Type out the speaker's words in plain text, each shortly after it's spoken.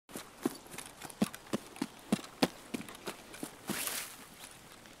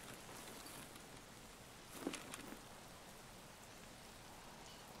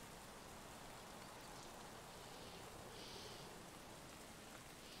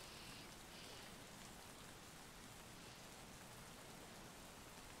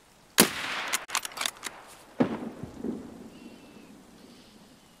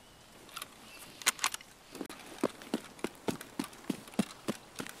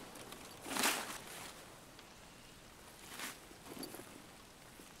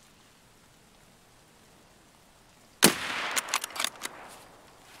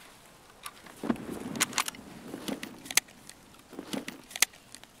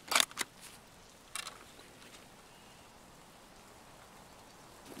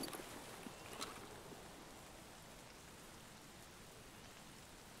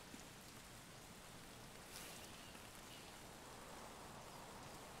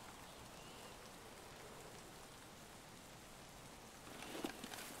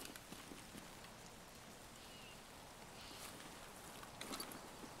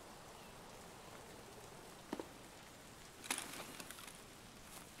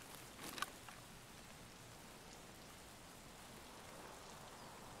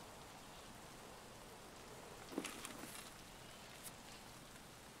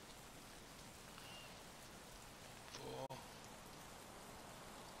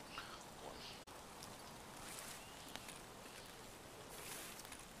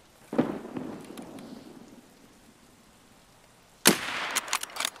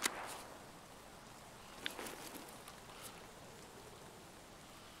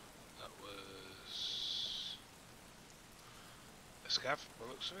scav, by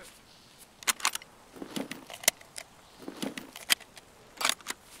the looks of it.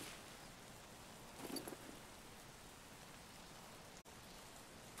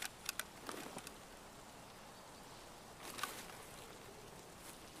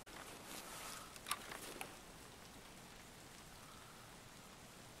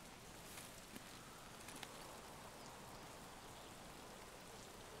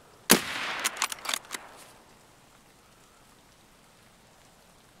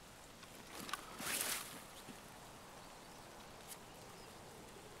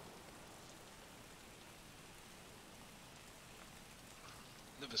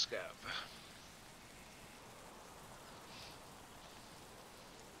 Another scav.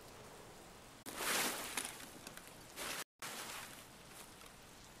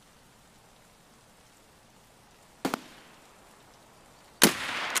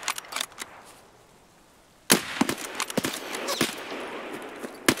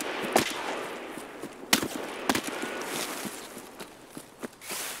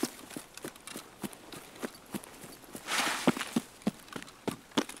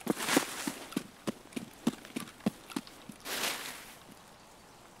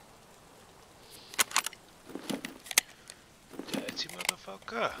 Dirty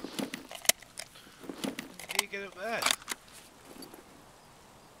motherfucker. How do you get up there?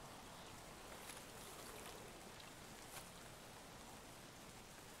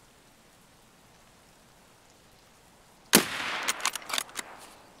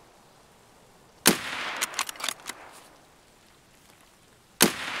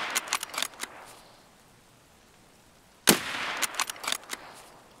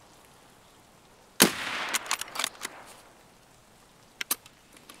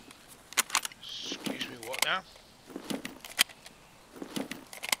 Excuse me, what now?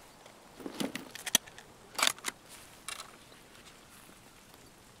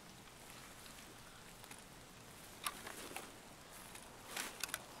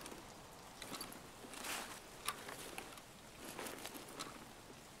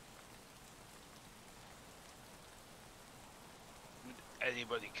 Would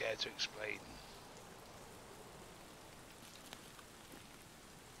anybody care to explain?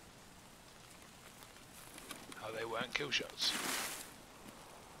 How they weren't kill shots?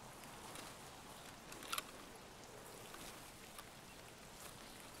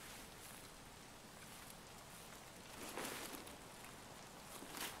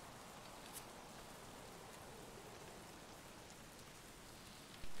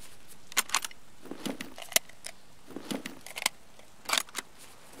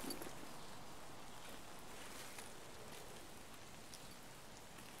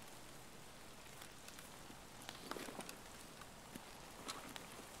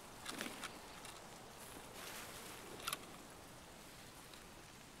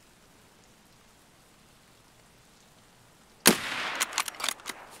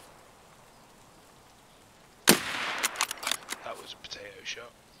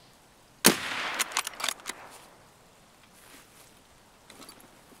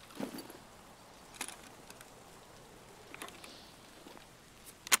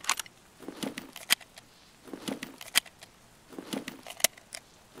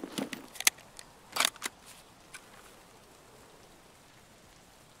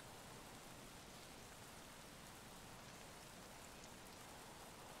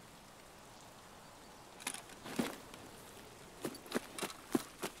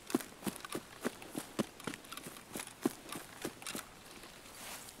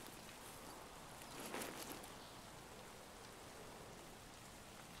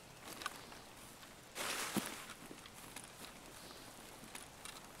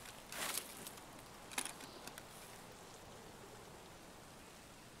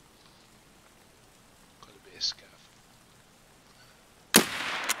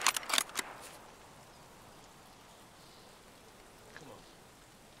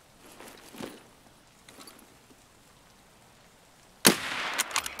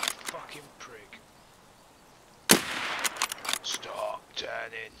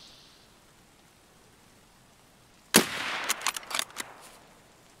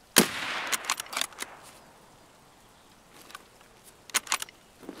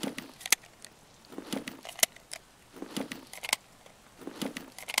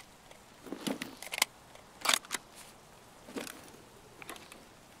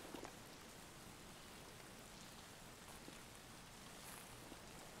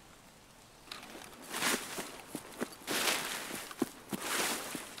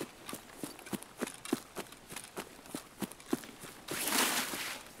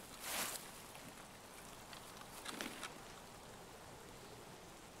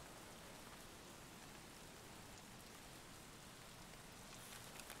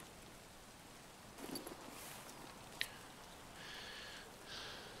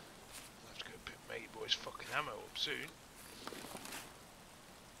 this fucking ammo up soon.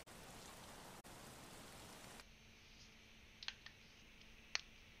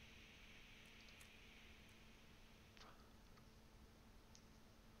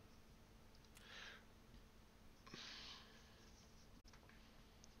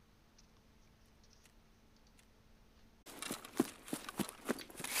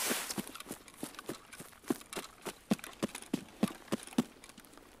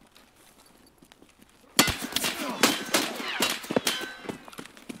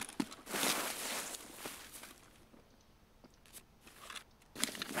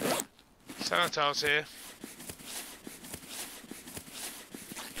 Sanitar's here.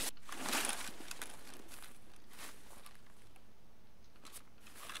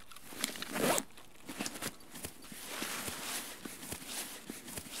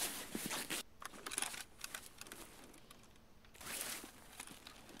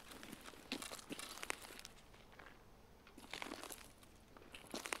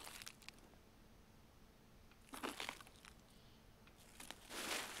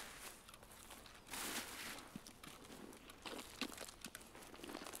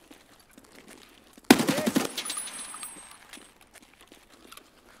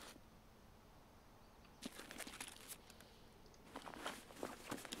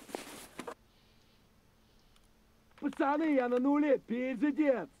 Пацаны, я на нуле,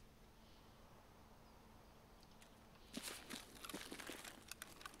 пиздец!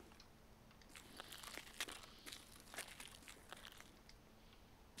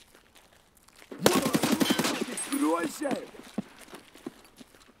 Откройся!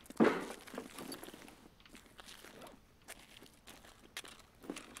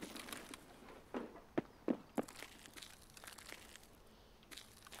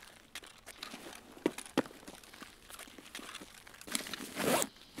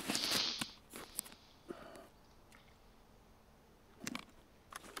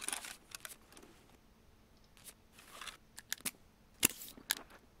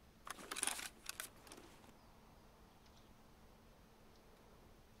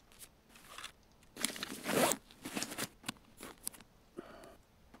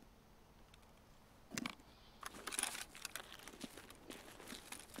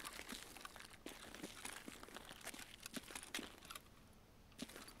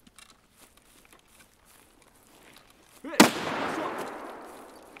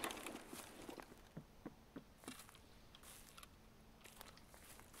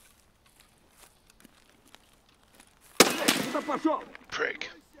 Пошел! Prick.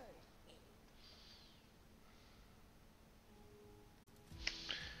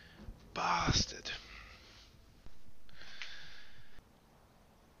 Bastard.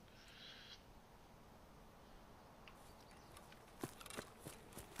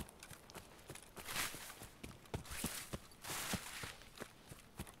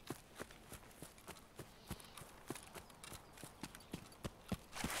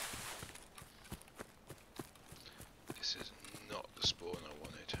 This is not the spawn I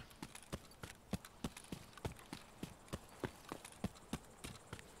wanted.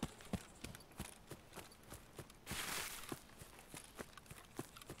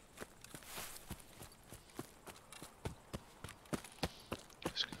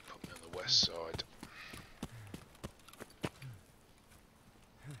 Just going to put me on the west side.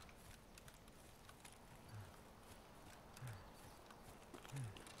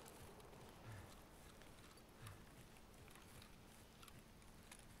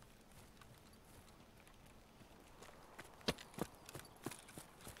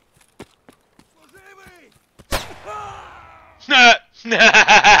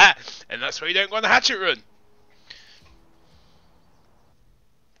 And that's why you don't go on the hatchet run.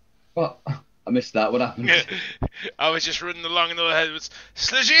 What? I missed that. What happened? I was just running along and all I heard was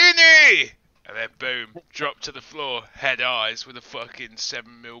Slagini! And then boom, dropped to the floor, head eyes with a fucking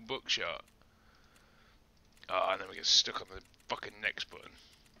 7mm buckshot. Oh, and then we get stuck on the fucking next button.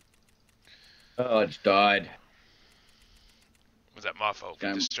 Oh, I just died. Was that my fault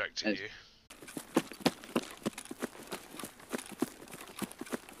for distracting you?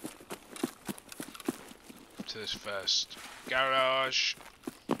 To this first garage.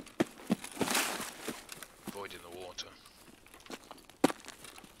 Avoiding the water.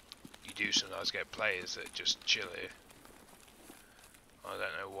 You do sometimes get players that just chill here. I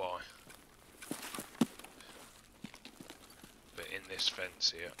don't know why. But in this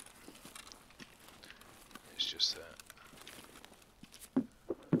fence here, it's just that.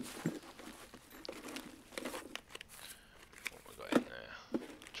 What we got in there?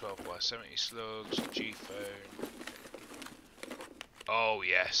 12x70 slugs, G-phone. Oh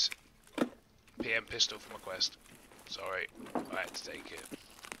yes. PM pistol for my quest. Sorry, I had to take it.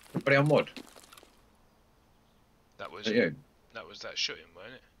 Everybody on wood? That was Is that you? That was that shooting,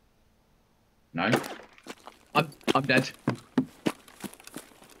 wasn't it? No. I'm dead.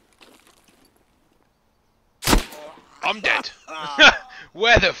 I'm dead.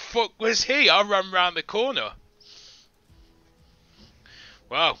 Where the fuck was he? I ran round the corner.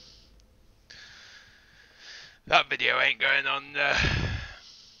 Wow. That video ain't going on.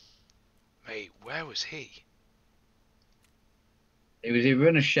 Mate, where was he? He was either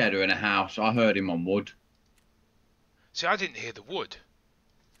in a shed or in a house. I heard him on wood. See, I didn't hear the wood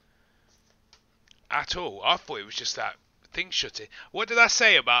at all. I thought it was just that thing shutting. What did I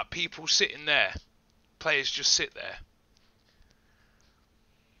say about people sitting there? Players just sit there.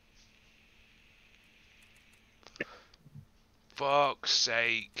 Fuck's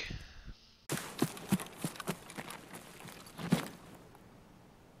sake.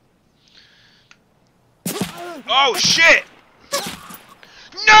 Oh shit!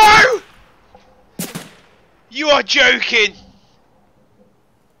 No! You are joking!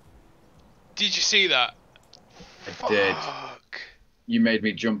 Did you see that? I did. Fuck. You made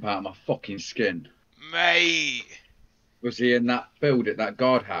me jump out of my fucking skin. Mate. Was he in that field at that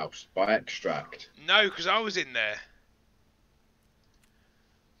guardhouse by Extract? No, because I was in there.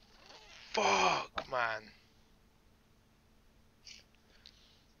 Fuck, man.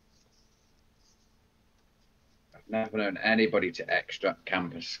 I've never known anybody to extract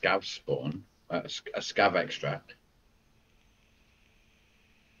camp a scav spawn. A scav extract.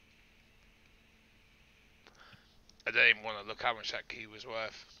 I don't even want to look how much that key was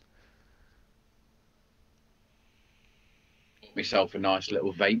worth. Bought myself a nice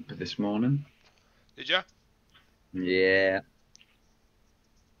little vape this morning. Did ya? Yeah.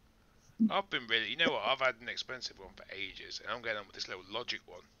 I've been really... You know what? I've had an expensive one for ages, and I'm going on with this little Logic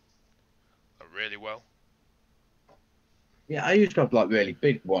one. Like, really well. Yeah, I used to have like really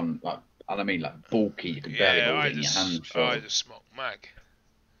big one, like, and I mean like bulky, you could barely hold it in your hand. So. I had a Smock Mag.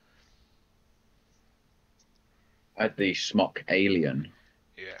 I had the Smock Alien.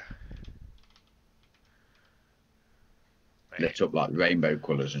 Yeah. Lit up like rainbow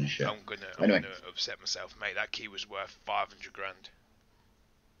colours and shit. I'm gonna upset myself, mate. That key was worth 500 grand.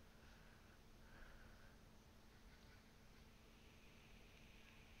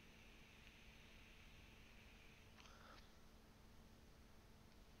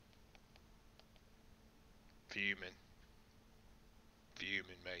 Fuming.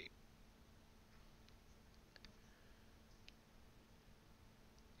 Fuming, mate.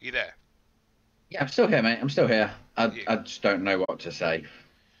 You there? Yeah, I'm still here, mate. I'm still here. I Yeah. just don't know what to say.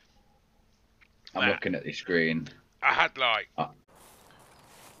 I'm Nah. looking at the screen. I had like... Oh.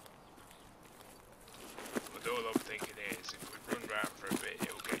 But all I'm thinking is, if we run round for a bit,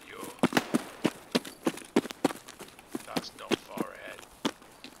 it'll get your... That's not far ahead.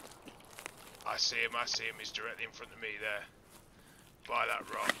 I see him, he's directly in front of me there. By that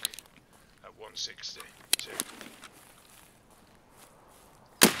rock. At 162.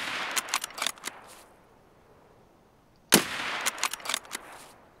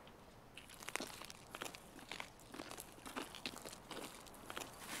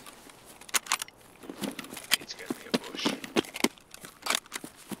 It's getting me a bush. With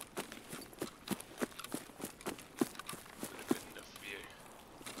a good enough view.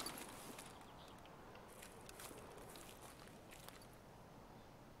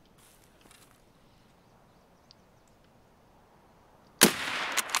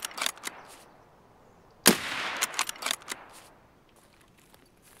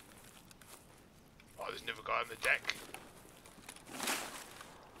 Oh, there's another guy on the deck.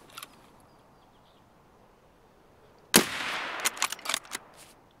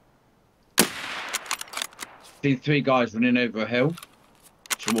 See 3 guys running over a hill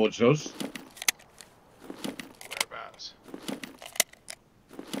towards us. Whereabouts?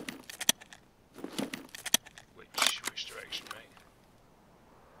 Which direction, mate?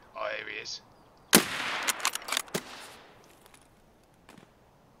 Oh, here he is.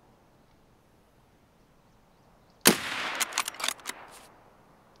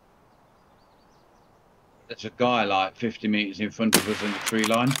 There's a guy like 50 metres in front of us in the tree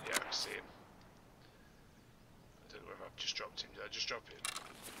line. Yeah, I see him. I don't know if I've just dropped him. Did I just drop him?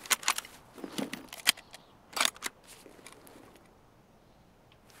 I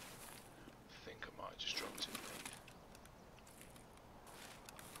think I might have just dropped him, mate.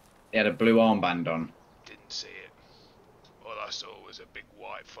 He had a blue armband on. Didn't see it. All I saw was a big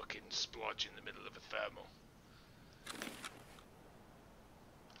white fucking splodge in the middle of a thermal.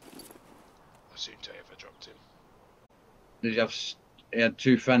 I'll soon tell you if I dropped him. Did he have? He had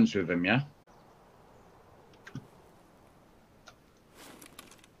 2 friends with him, yeah.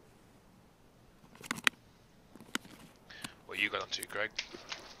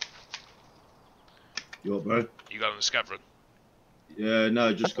 the scav run? Yeah,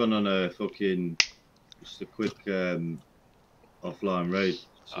 no, just gone on a fucking, just a quick offline raid,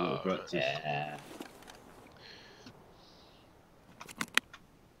 sort of practice. Yeah.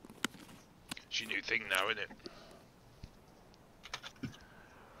 It's your new thing now, isn't it?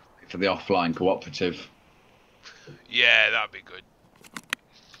 For the offline cooperative. Yeah, that'd be good.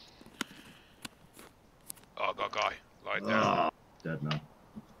 Oh, I got a guy. Like that. Ah, dead now.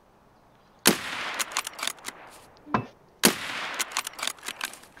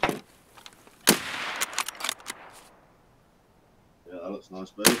 Yeah, that looks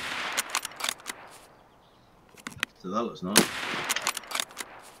nice, babe. So that looks nice.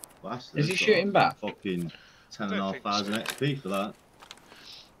 Bastard. Is he shooting back? Fucking 10,500 XP for that.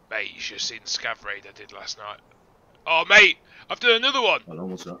 Mate, you should have seen the scav raid I did last night. Oh, mate, I've done another one. Well,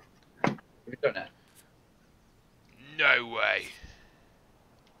 almost that. We've done it. No way.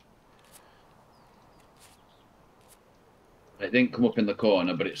 It didn't come up in the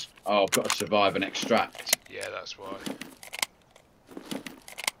corner, but it's, oh, I've got to survive and extract. Yeah, that's why.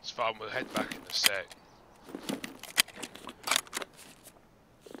 It's fine, we'll head back in a sec.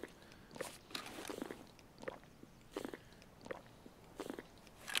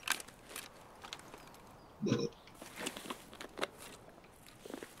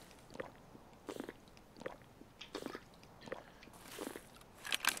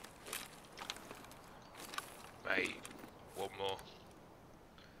 Mate, one more.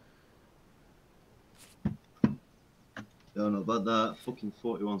 Yeah, not bad that. Fucking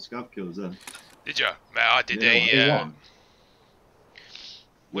 41 scav kills then. Did ya? Mate, I did Yeah,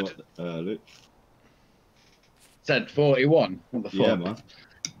 What Luke? Said 41. What the fuck? Yeah, man.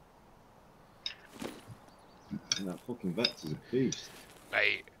 That fucking Vector's a beast.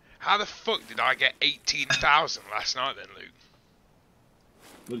 Mate, how the fuck did I get 18,000 last night then, Luke?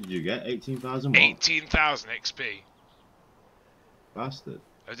 What did you get? 18,000 what? 18,000 XP. Bastard.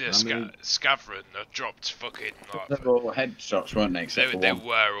 I did a scav run, I dropped fucking like... They were all headshots, weren't they? Except They for one.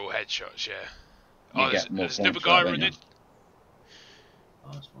 were all headshots, yeah. You Oh, get more there's another points guy for that, don't running. you?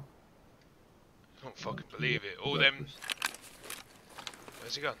 Oh, that's fine. I can't fucking believe it. All them...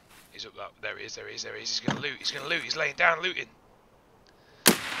 Where's he gone? He's up that... There he is, there he is, there he is. He's gonna loot, he's gonna loot, he's laying down looting.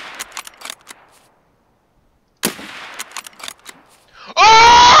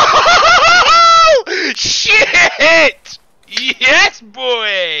 Oh! Shit! Yes,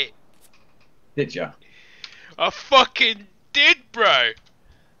 boy! Did ya? I fucking did, bro!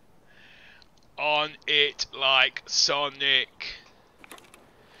 On it like Sonic.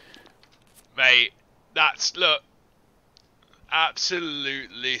 Mate, that's, look,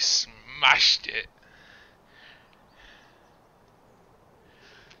 absolutely smashed it.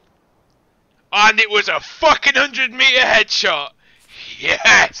 And it was a fucking 100-meter headshot.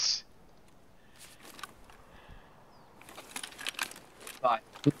 Yes! Right,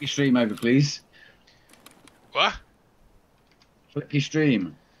 flip your stream over, please. What? Flip your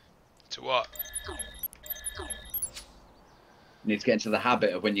stream. To what? You need to get into the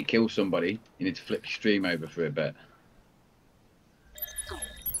habit of when you kill somebody, you need to flip your stream over for a bit.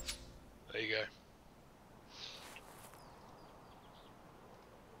 There you go.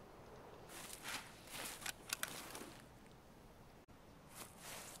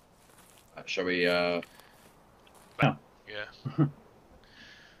 Shall we, Yeah.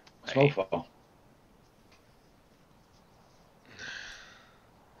 so far.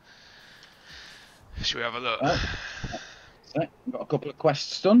 Should we have a look? So, we've got a couple of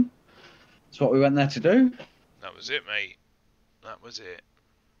quests done. That's what we went there to do. That was it, mate. That was it.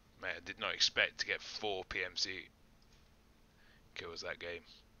 Mate, I did not expect to get 4 PMC kills that game.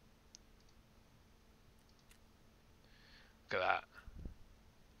 Look at that.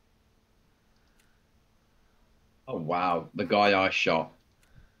 Oh wow, the guy I shot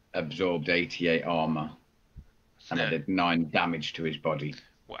absorbed 88 armor and I did 9 damage to his body.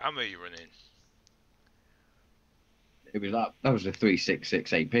 What ammo are you running? It was that was a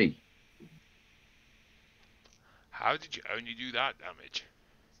 366 AP. How did you only do that damage?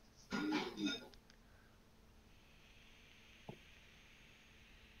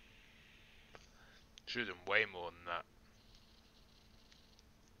 Should have done way more than that.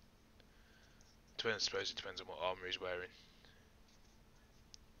 I suppose it depends on what armor he's wearing.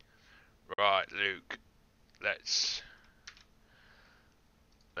 Right, Luke. Let's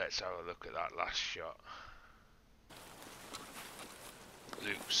have a look at that last shot.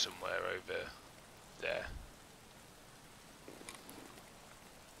 Luke's somewhere over there.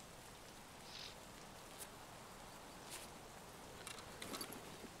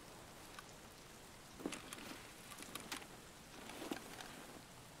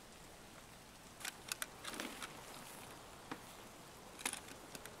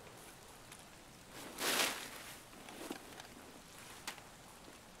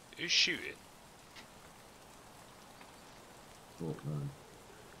 Who's shooting? Oh, no.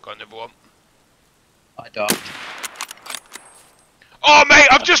 Got another one. I died. Oh mate,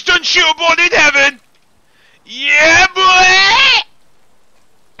 I've just done shooterborn in heaven! Yeah boy!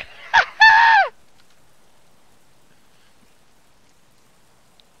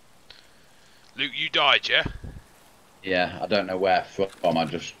 Luke, you died, yeah? Yeah, I don't know where from. I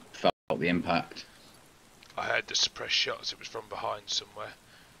just felt the impact. I heard the suppressed shots. It was from behind somewhere.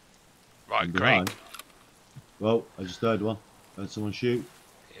 Right, From Craig. behind. Well, I just heard one. Heard someone shoot.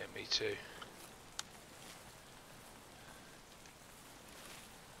 Yeah, me too.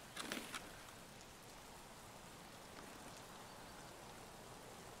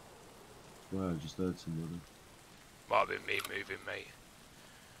 Well, I just heard somebody. Might have been me moving, mate.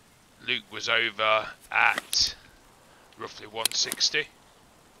 Luke was over at roughly 160.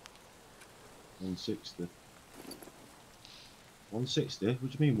 160. 160? What do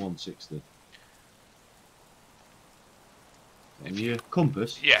you mean 160? On your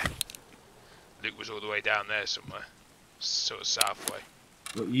compass? Yeah. Luke was all the way down there somewhere. Sort of south way.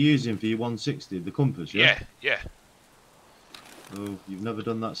 What you're using for your 160? The compass, yeah? Yeah. Oh, you've never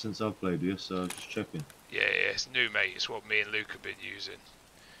done that since I've played with you, so just checking. Yeah, it's new, mate. It's what me and Luke have been using.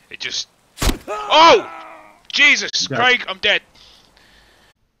 It just... Oh! Jesus! Dead. Craig, I'm dead.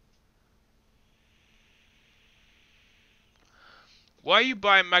 Why are you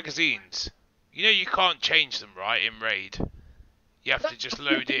buying magazines? You know you can't change them, right, in Raid? You have to just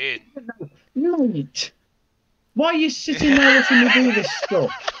load it in. Mate, why are you sitting there letting me do this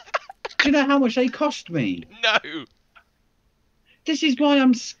stuff? Do you know how much they cost me? No! This is why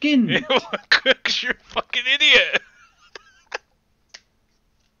I'm skinned. Because you're a fucking idiot!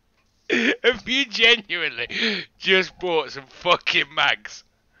 Have you genuinely just bought some fucking mags?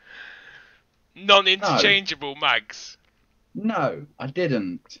 Non-interchangeable mags? No, I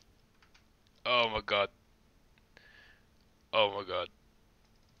didn't. Oh my god. Oh my god.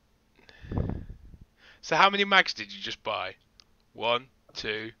 So how many mags did you just buy? 1,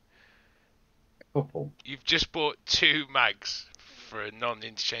 2... A couple. You've just bought 2 mags for a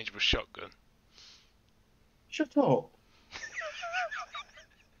non-interchangeable shotgun. Shut up.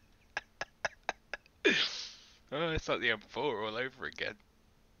 Oh, it's like the M4 all over again.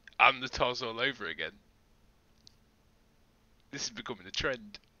 And the TOS all over again. This is becoming a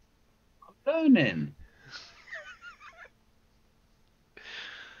trend. I'm learning.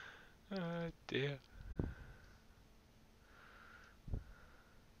 Oh dear.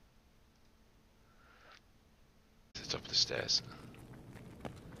 To the top of the stairs.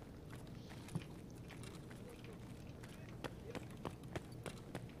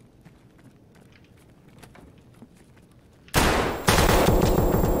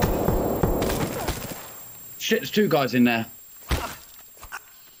 Shit, there's 2 guys in there.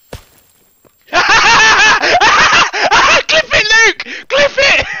 Clip it, Luke! Clip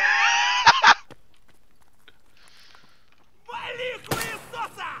it!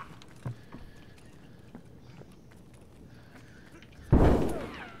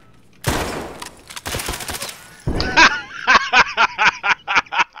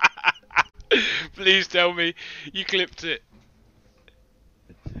 Please tell me you clipped it.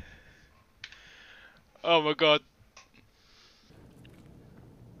 Oh my god.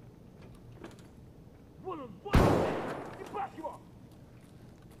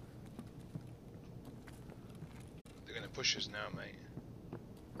 They're gonna push us now, mate.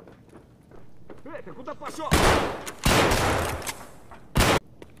 Ты куда пошел?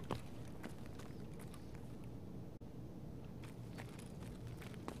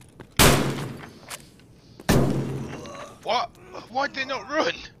 What? Why'd they not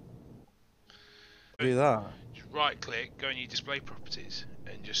run? Do that. Just right click, go in your display properties,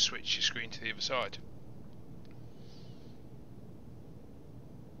 and just switch your screen to the other side.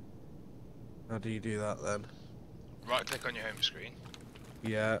 How do you do that then? Right click on your home screen,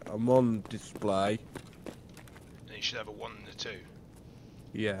 Yeah, I'm on display. and you should have a 1 and a 2.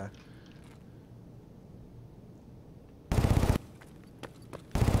 Yeah.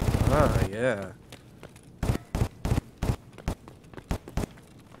 Ah, yeah.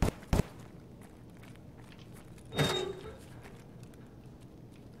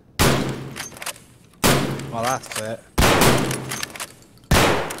 Well, that's it.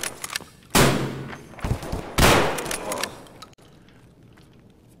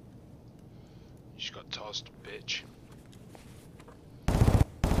 You just got tossed, bitch.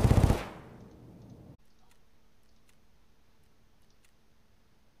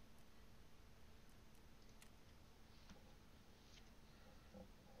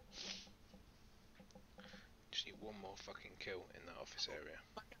 Just need one more fucking kill in that office area.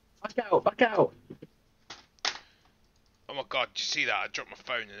 Back out, back out. Oh my god, did you see that? I dropped my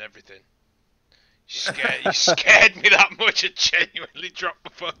phone and everything. You scared me that much, I genuinely dropped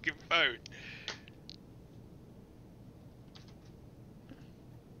my fucking phone.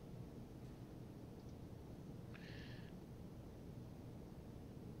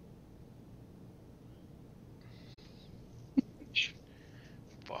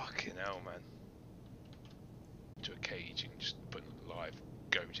 Fucking hell, man. To a cage and just put a live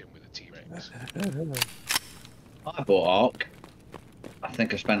goat in with a T-Rex. I bought Ark. I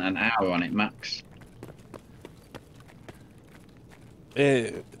think I spent an hour on it, max.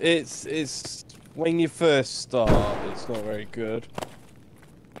 It's when you first start, it's not very good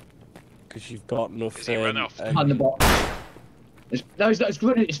because you've got nothing. Does he run off? On the bottom. It's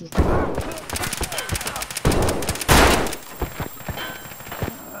running. It's...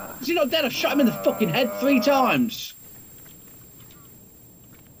 Is he not dead? I shot him in the fucking head 3 times.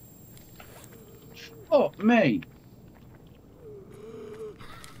 Fuck me.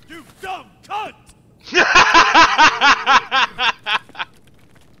 You dumb cunt!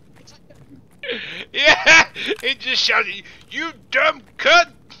 Yeah, he just shouted, "You dumb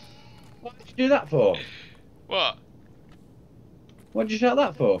cunt!" What did you do that for? What? What did you shout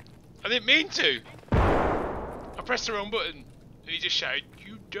that for? I didn't mean to. I pressed the wrong button, and he just shouted,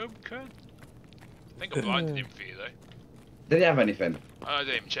 "You dumb cunt!" I think I blinded him for you though. Did he have anything? I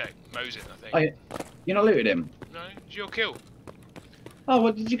didn't even check. Mosin, I think. Oh, you not looted him? No, it's your kill. Oh,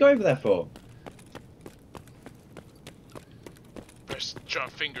 what did you go over there for? Try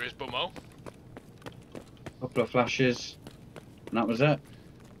and finger his bumhole. Couple of flashes, and that was it.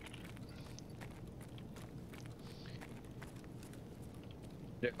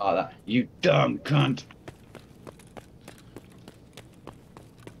 Look like that. You dumb cunt.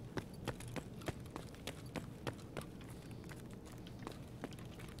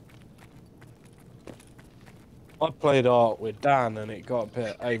 I played Ark with Dan and it got a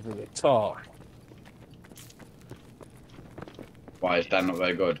bit over the top. Why is Dan not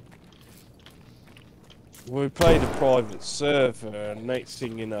very good? We played a private server and next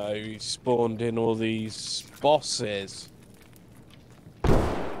thing you know, he spawned in all these bosses. Throw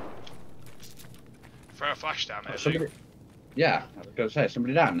a flash down there, Somebody... Luke. Yeah, I was going to say,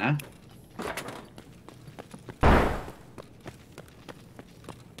 somebody down there.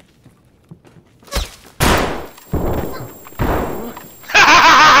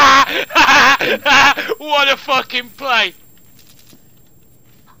 What a fucking play!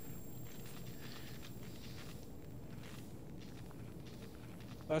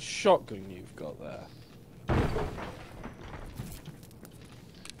 That shotgun you've got there.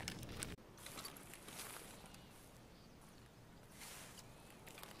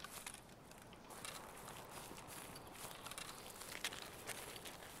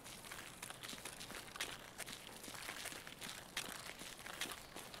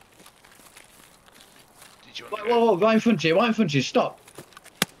 Did you want to Whoa, right in front of you, right in front of you, stop.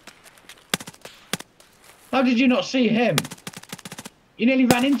 How did you not see him? You nearly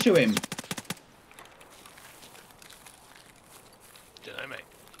ran into him. Don't know, mate.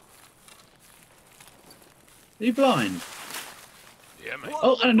 Are you blind? Yeah, mate.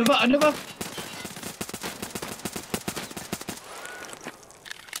 Oh, and another.